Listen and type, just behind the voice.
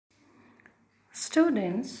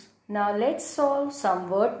Students, now let's solve some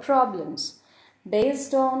word problems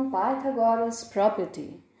based on Pythagoras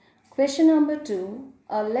property. Question number 2.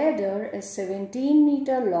 A ladder is 17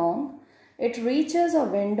 meters long. It reaches a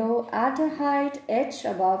window at a height h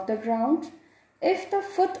above the ground. If the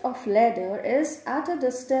foot of ladder is at a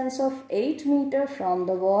distance of 8 meters from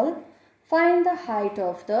the wall, find the height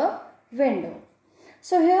of the window.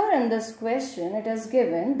 So here in this question, it is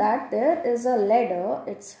given that there is a ladder,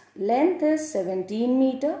 its length is 17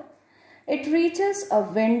 meters. It reaches a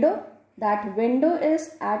window, that window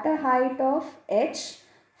is at a height of h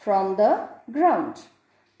from the ground.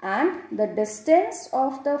 And the distance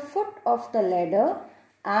of the foot of the ladder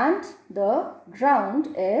and the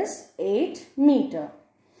ground is 8 meters.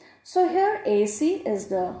 So here AC is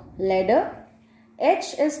the ladder,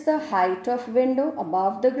 h is the height of window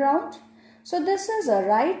above the ground. So this is a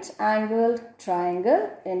right angled triangle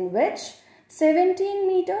in which 17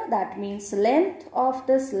 meters, that means length of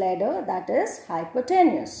this ladder, that is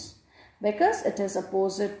hypotenuse because it is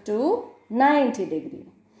opposite to 90 degree.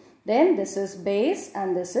 Then this is base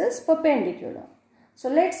and this is perpendicular. So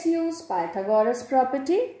let's use Pythagoras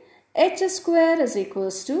property. H square is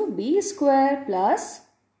equals to b square plus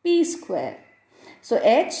p square. So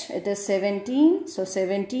h, it is 17. So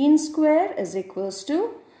 17 square is equals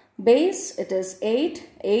to base, it is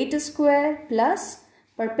 8 square plus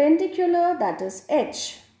perpendicular, that is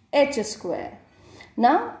h square.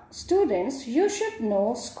 Now students, you should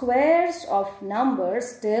know squares of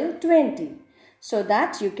numbers till 20 so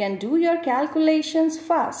that you can do your calculations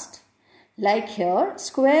fast. Like here,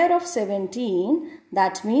 square of 17,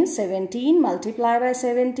 that means 17 multiplied by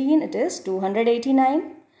 17, it is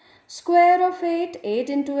 289. Square of 8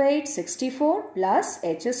 into 8, 64 plus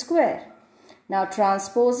h square. Now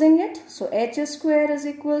transposing it, so h square is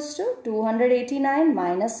equals to 289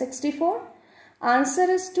 minus 64. Answer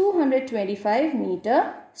is 225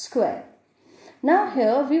 meter square. Now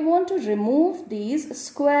here we want to remove these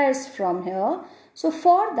squares from here. So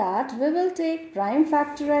for that we will take prime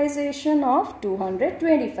factorization of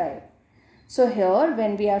 225. So here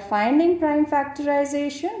when we are finding prime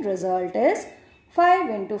factorization, result is 5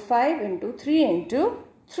 into 5 into 3 into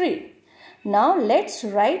 3. Now let's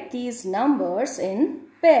write these numbers in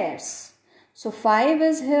pairs. So 5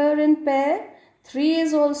 is here in pair, 3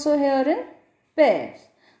 is also here in pair.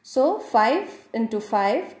 So 5 into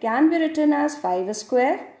 5 can be written as 5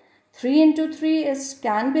 square, 3 into 3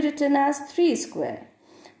 can be written as 3 square.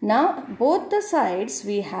 Now both the sides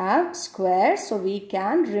we have squares, so we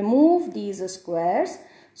can remove these squares.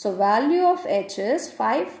 So value of h is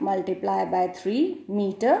 5 multiplied by 3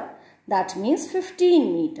 meter, that means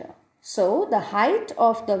 15 meter. So the height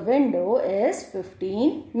of the window is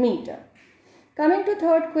 15 meter. Coming to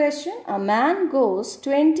third question, a man goes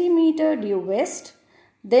 20 meter due west,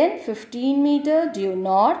 then 15 meter due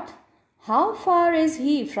north. How far is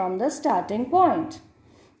he from the starting point?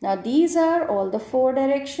 Now these are all the four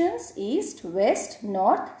directions: east, west,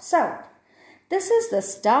 north, south. This is the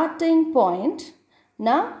starting point.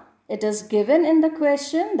 Now it is given in the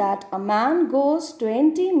question that a man goes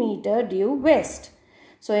 20 meter due west.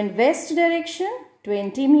 So in west direction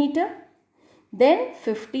 20 meter, then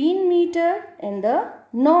 15 meter in the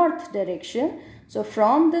north direction. So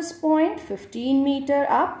from this point 15 meter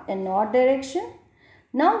up in north direction.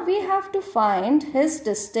 Now we have to find his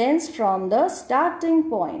distance from the starting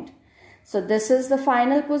point. So this is the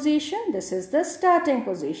final position, this is the starting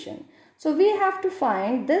position. So we have to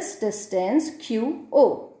find this distance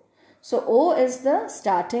QO. So O is the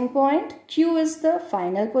starting point, Q is the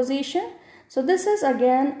final position. So this is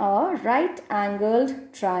again a right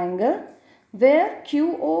angled triangle where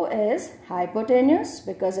QO is hypotenuse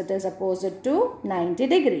because it is opposite to 90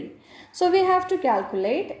 degree. So we have to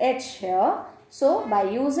calculate h here. So by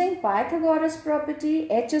using Pythagoras property,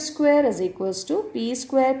 h square is equals to p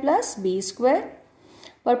square plus b square.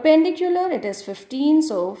 Perpendicular, it is 15,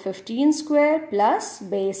 so 15 square plus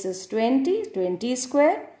base is 20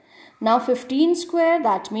 square. Now 15 square,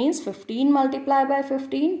 that means 15 multiplied by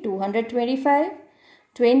 15, 225.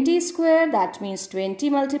 20 square, that means 20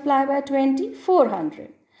 multiplied by 20, 400.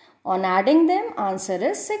 On adding them, answer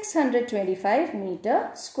is 625 meter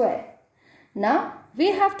square. Now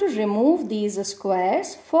we have to remove these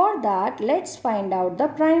squares. For that, let's find out the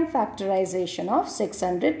prime factorization of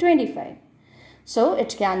 625. So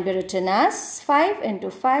it can be written as 5 into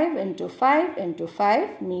 5 into 5 into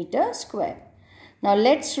 5 meter square. Now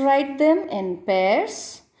let's write them in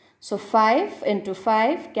pairs. So 5 into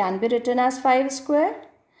 5 can be written as 5 square.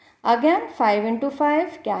 Again 5 into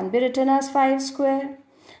 5 can be written as 5 square.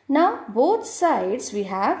 Now both sides we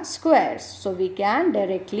have squares, so we can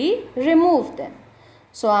directly remove them.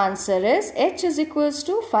 So answer is h is equals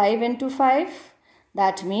to 5 into 5.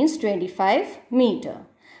 That means 25 meter.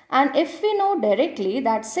 And if we know directly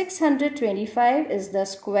that 625 is the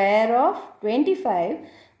square of 25,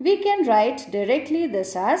 we can write directly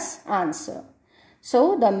this as answer.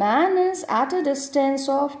 So the man is at a distance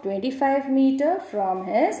of 25 meter from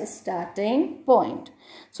his starting point.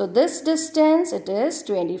 So this distance, it is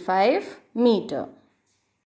 25 meter.